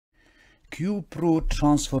Cube root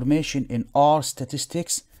transformation in R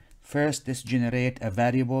statistics. First, let's generate a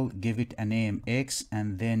variable, give it a name x,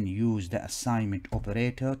 and then use the assignment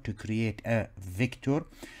operator to create a vector.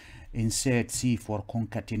 Insert C for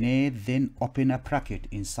concatenate, then open a bracket.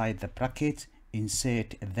 Inside the bracket,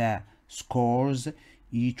 insert the scores,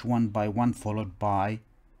 each one by one, followed by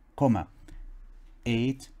comma.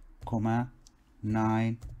 8,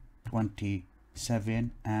 9,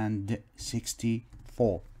 27, and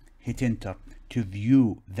 64. Hit enter. To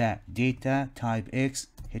view the data, type X,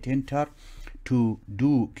 hit enter. To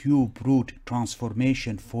do cube root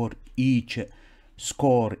transformation for each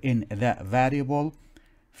score in the variable,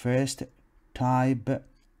 first type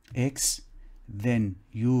X, then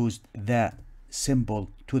use the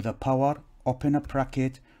symbol to the power, open a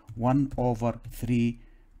bracket, 1/3,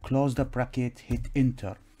 close the bracket, hit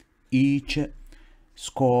enter. Each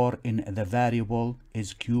score in the variable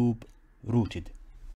is cube rooted.